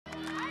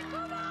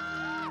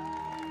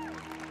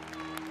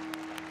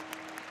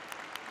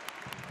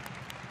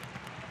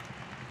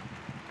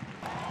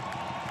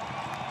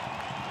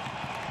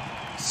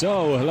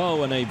So,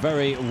 hello and a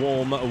very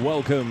warm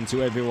welcome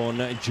to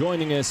everyone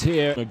joining us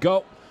here.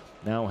 Go.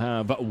 Now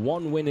have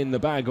one win in the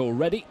bag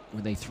already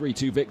with a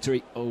 3-2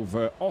 victory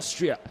over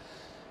Austria.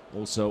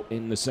 Also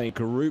in the same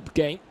group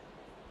game.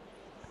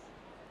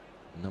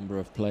 Number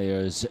of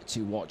players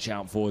to watch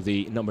out for,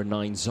 the number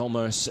 9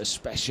 Zommers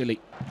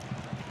especially.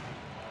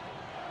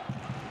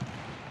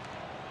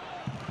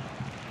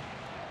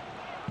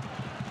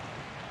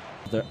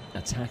 The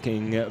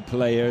attacking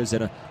players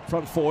and a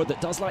front four that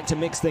does like to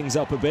mix things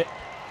up a bit.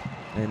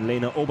 And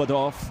Lena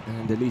Oberdorf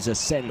and Elisa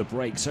Sen, the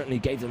break certainly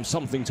gave them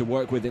something to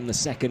work with in the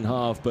second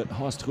half, but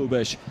Horst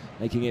Rubesch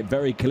making it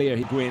very clear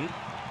he win.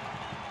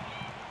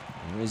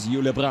 Here is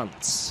Jule Brandt.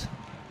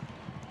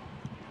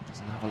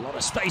 Doesn't have a lot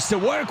of space to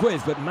work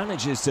with, but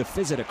manages to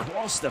fizz it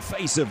across the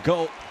face of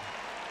goal.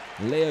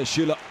 Lea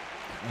Schüller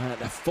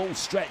at a full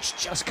stretch,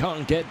 just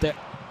can't get there.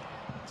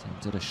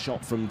 Attempted a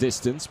shot from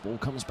distance, ball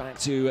comes back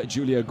to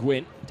Julia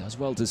Gwynn. Does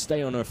well to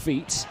stay on her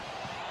feet.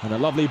 And a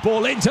lovely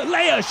ball into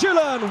Lea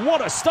Schüller, and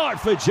what a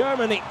start for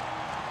Germany.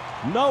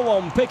 No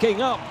one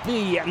picking up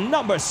the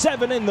number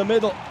 7 in the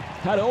middle.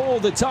 Had all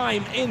the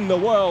time in the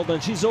world,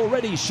 and she's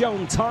already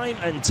shown time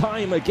and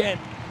time again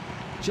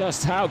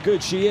just how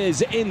good she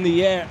is in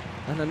the air.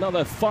 And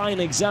another fine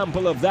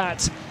example of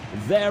that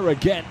there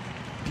again.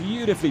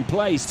 Beautifully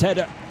placed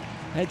header.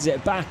 Heads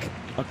it back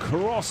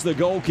across the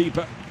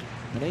goalkeeper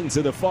and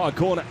into the far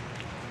corner.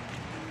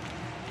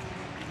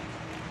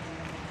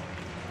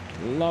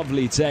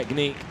 Lovely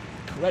technique.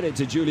 Credit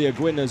to Julia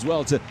Gwynn as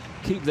well to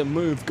keep the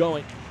move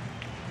going.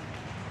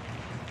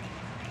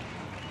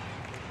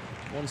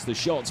 Once the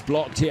shot's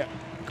blocked here,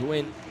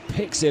 Gwynn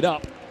picks it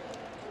up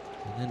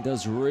and then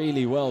does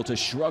really well to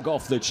shrug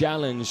off the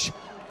challenge.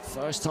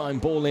 First time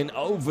ball in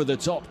over the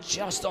top,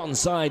 just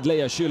onside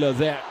Lea Schüller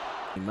there.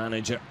 The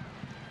manager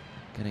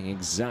getting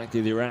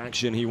exactly the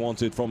reaction he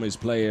wanted from his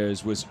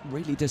players, was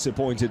really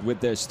disappointed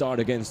with their start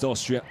against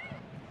Austria.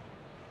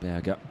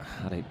 Berger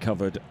had it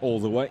covered all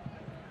the way.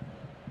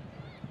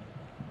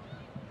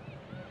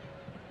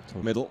 To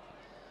middle.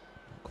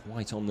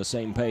 Quite on the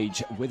same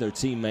page with her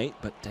teammate,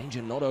 but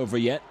danger not over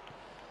yet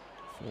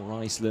for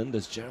Iceland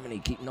as Germany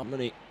keep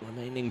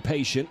remaining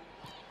patient.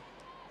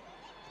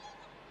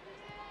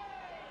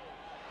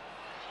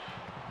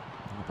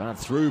 Not a bad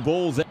through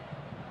ball there.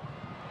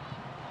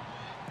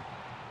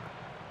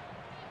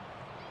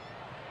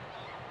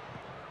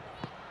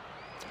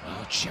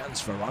 Oh, chance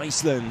for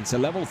Iceland to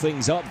level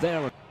things up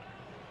there.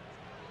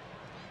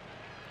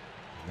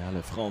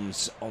 Merle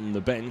Froms on the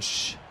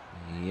bench,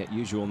 the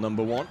usual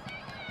number 1.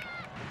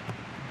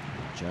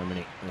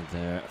 Germany with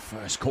their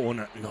first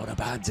corner, not a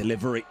bad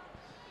delivery.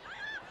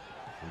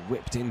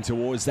 Whipped in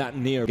towards that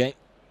near game.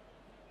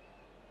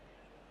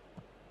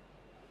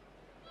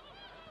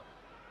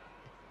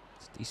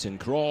 It's a decent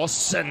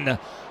cross, and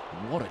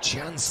what a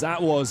chance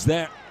that was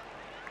there.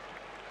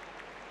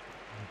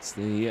 It's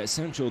the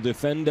central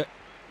defender,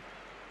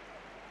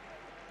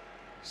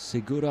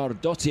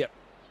 Sigurðardóttir.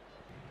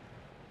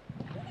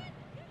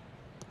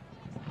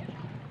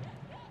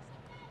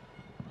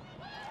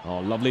 Oh,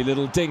 lovely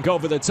little dink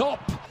over the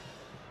top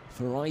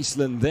for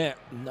Iceland there.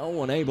 No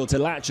one able to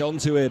latch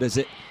onto it as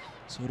it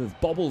sort of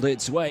bobbled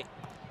its way.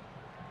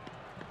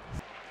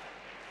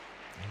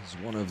 It's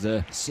one of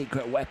the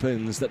secret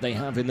weapons that they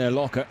have in their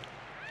locker.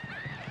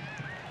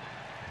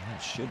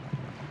 That should...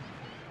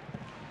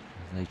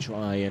 They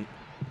try and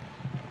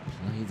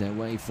play their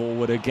way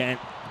forward again.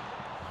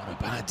 Not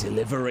a bad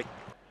delivery.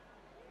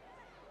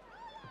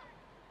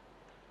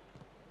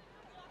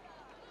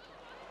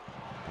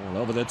 All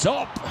over the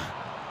top.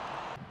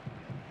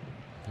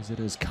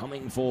 Visitors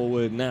coming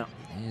forward now.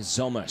 Here's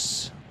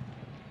Zommers.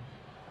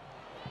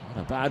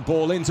 Not a bad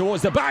ball in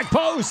towards the back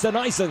post, and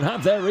Iceland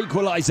have their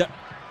equaliser.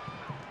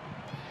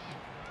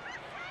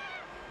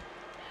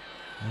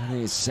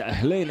 And it's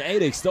Lynn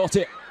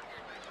Eiríksdóttir.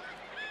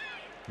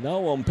 No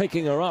one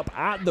picking her up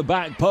at the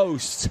back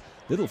post.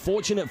 Little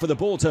fortunate for the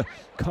ball to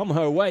come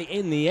her way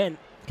in the end.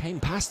 Came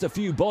past a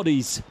few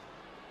bodies.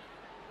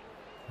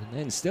 And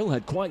then still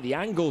had quite the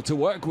angle to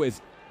work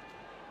with.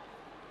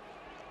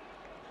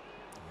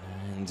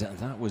 And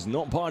that was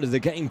not part of the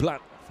game plan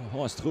for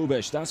Horst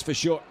Rubesch, that's for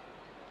sure.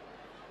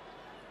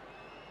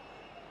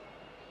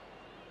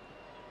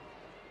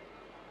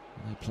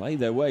 They play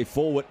their way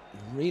forward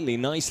really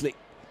nicely.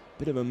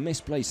 Bit of a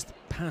misplaced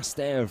pass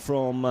there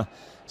from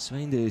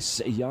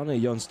Sveindis Jana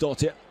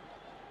Jónsdóttir.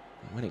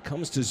 When it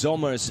comes to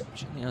Zommers,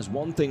 she only has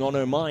one thing on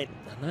her mind,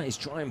 and that is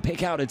try and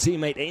pick out a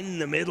teammate in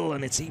the middle,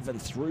 and it's even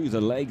through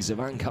the legs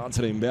of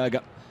Ann-Katrin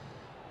Berger.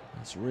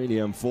 That's really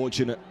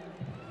unfortunate.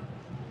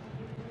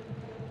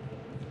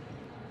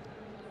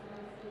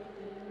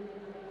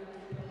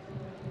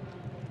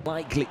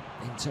 Likely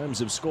in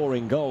terms of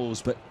scoring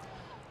goals, but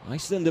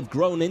Iceland have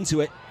grown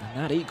into it, and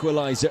that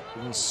equaliser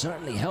will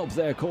certainly help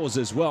their cause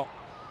as well.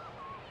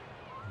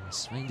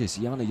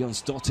 Sveindis Jana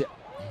Jónsdóttir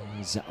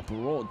is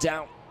brought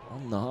down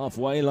on the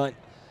halfway line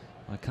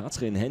by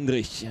Katrin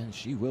Hendrich, and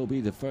she will be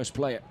the first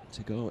player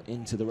to go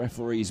into the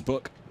referee's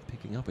book,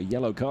 picking up a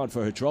yellow card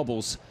for her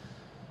troubles.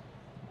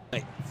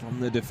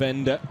 From the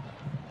defender.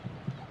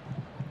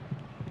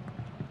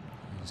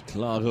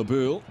 Clara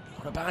Buhl.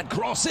 Not a bad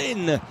cross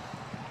in.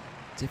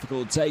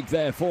 Difficult take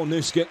there for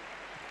Nusken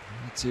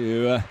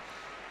to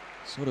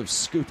sort of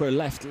scoop her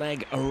left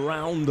leg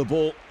around the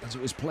ball as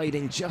it was played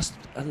in just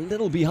a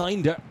little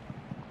behind her.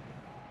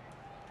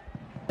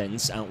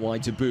 Out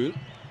wide to Buhl.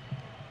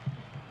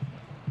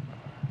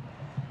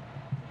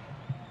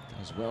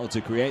 Does well to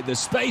create the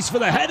space for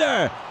the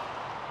header.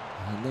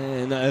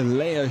 And then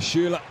Lea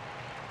Schüller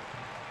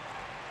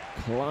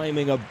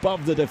climbing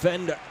above the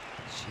defender.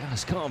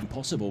 Just can't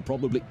possible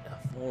probably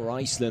for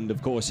Iceland,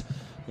 of course,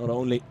 not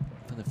only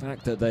for the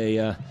fact that they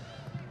are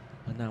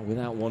now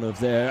without one of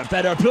their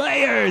better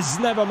players.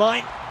 Never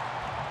mind.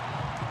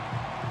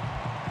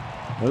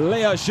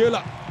 Lea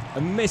Schüller,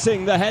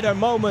 missing the header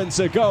moments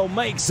ago,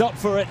 makes up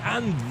for it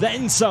and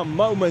then some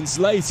moments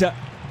later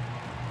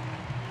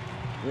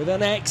with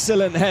an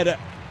excellent header.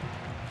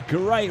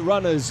 Great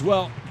run as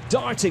well,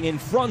 darting in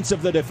front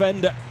of the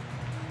defender,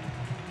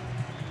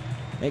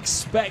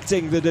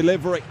 expecting the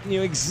delivery,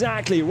 knew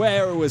exactly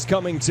where it was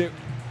coming to,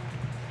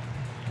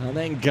 and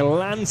then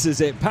glances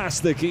it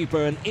past the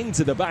keeper and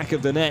into the back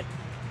of the net.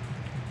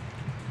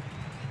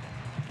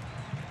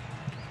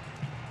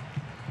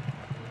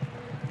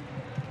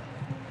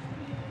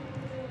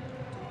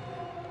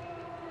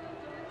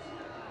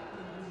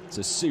 It's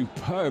a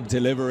superb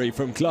delivery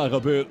from Clara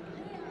Buhl.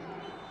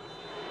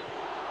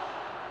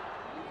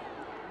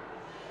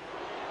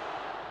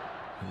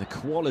 And the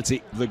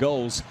quality of the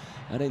goals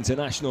at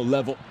international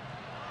level.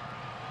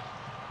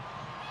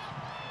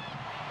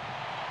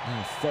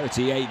 Now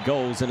 38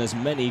 goals in as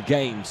many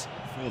games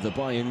for the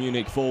Bayern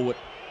Munich forward.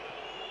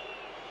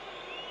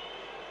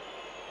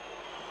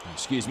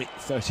 Excuse me,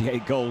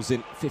 38 goals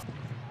in 50.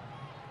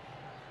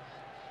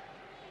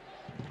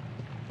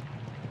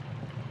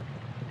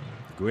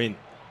 Gwyn.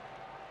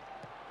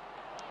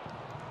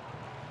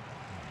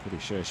 Pretty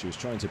sure she was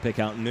trying to pick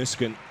out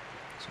Nusken.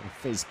 Sort of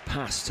fizzed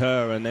past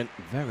her and then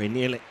very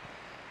nearly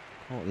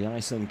caught the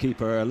Iceland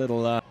keeper a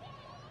little.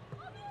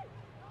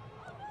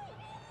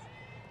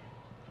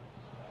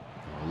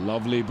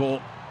 Lovely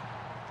ball.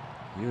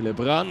 Jule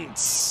Brandt.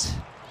 Just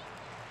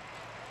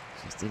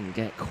didn't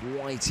get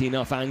quite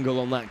enough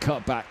angle on that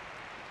cutback.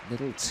 A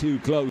little too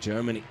close.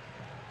 Germany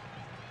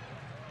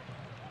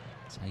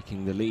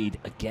taking the lead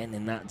again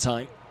in that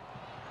time.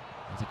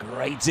 With a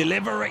great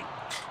delivery.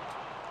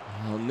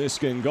 Well,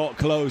 Nusken got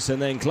close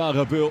and then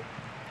Clara Buhl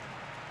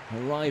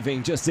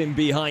arriving just in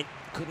behind.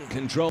 Couldn't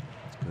control.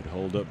 Good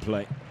hold-up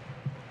play.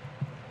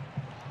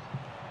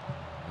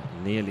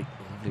 Nearly.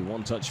 Lovely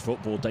one-touch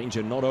football.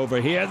 Danger not over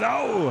here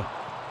though.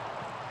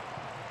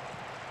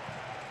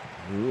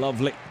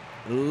 Lovely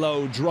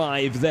low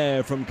drive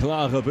there from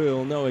Clara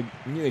Buhl.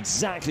 Knew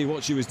exactly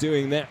what she was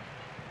doing there.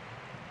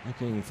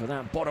 Looking for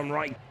that bottom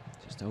right.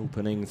 Just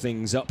opening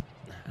things up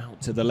out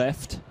to the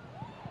left.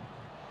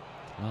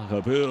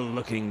 Clara Buhl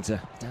looking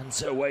to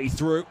dance her way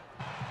through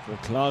for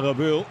Clara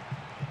Buhl.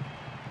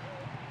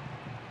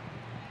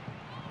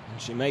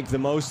 And she make the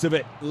most of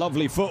it.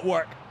 Lovely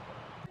footwork.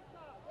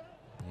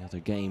 The other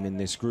game in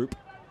this group.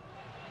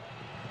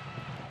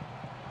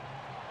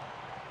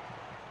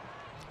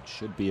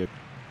 Should be a...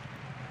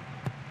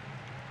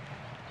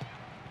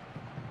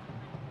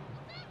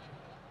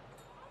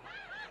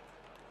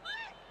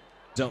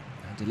 So,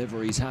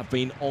 deliveries have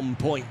been on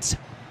point.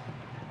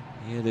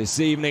 Here this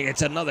evening,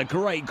 it's another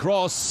great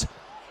cross.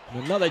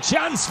 Another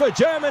chance for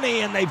Germany,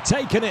 and they've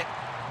taken it.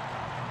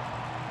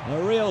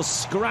 A real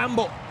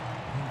scramble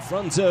in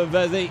front of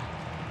the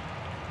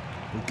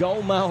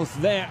goal mouth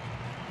there.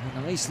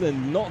 And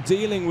Iceland not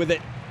dealing with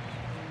it.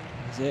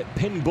 As it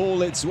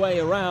pinball its way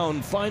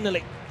around,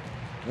 finally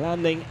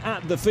landing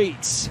at the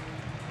feet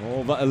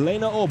of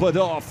Lena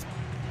Oberdorf,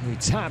 who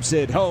taps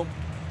it home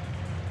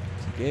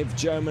to give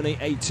Germany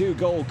a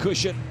 2-goal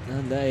cushion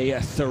and a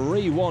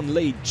 3-1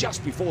 lead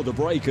just before the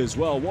break as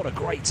well. What a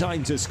great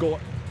time to score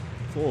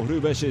for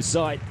Rubesch's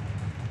side.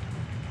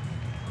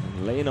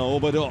 And Lena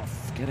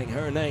Oberdorf getting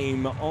her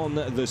name on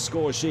the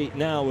score sheet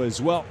now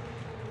as well.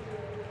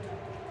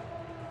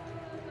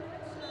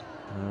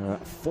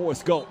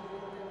 Fourth goal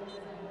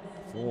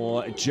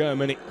for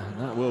Germany,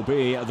 and that will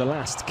be the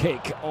last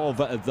kick of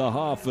the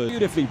half. A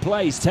beautifully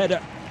placed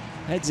header,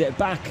 heads it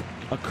back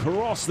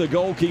across the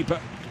goalkeeper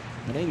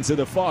and into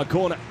the far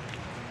corner.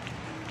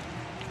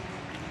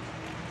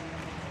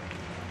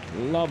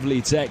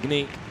 Lovely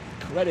technique.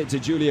 Credit to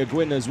Julia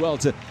Gwyn as well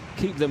to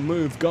keep the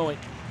move going.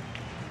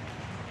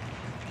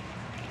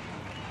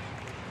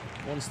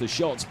 Once the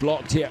shot's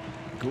blocked here,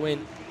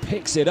 Gwyn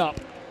picks it up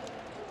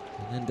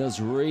and then does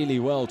really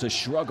well to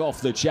shrug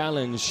off the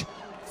challenge.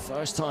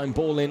 First time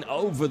ball in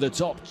over the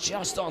top,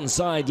 just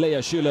onside Lea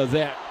Schüller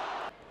there.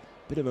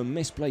 Bit of a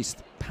misplaced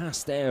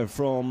pass there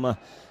from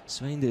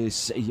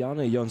Sveindis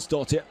Jana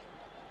Jonsdottir.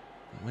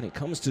 When it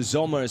comes to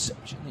Zommers,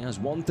 she only has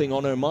one thing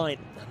on her mind,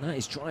 and that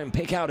is try and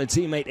pick out a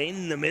teammate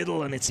in the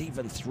middle, and it's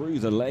even through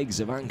the legs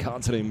of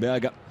Ann-Katrin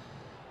Berger.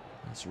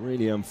 That's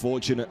really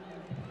unfortunate.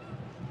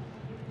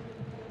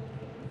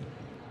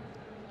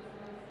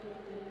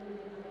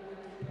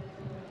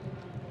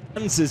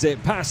 Dances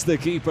it past the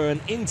keeper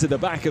and into the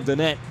back of the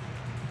net.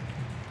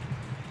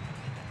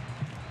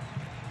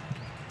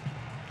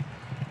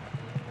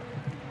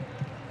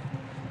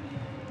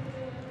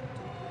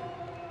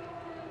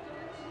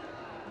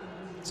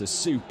 It's a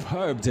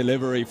superb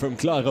delivery from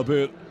Clara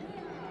Bull.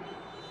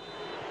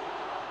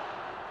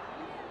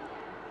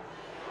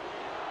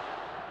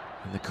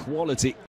 And the quality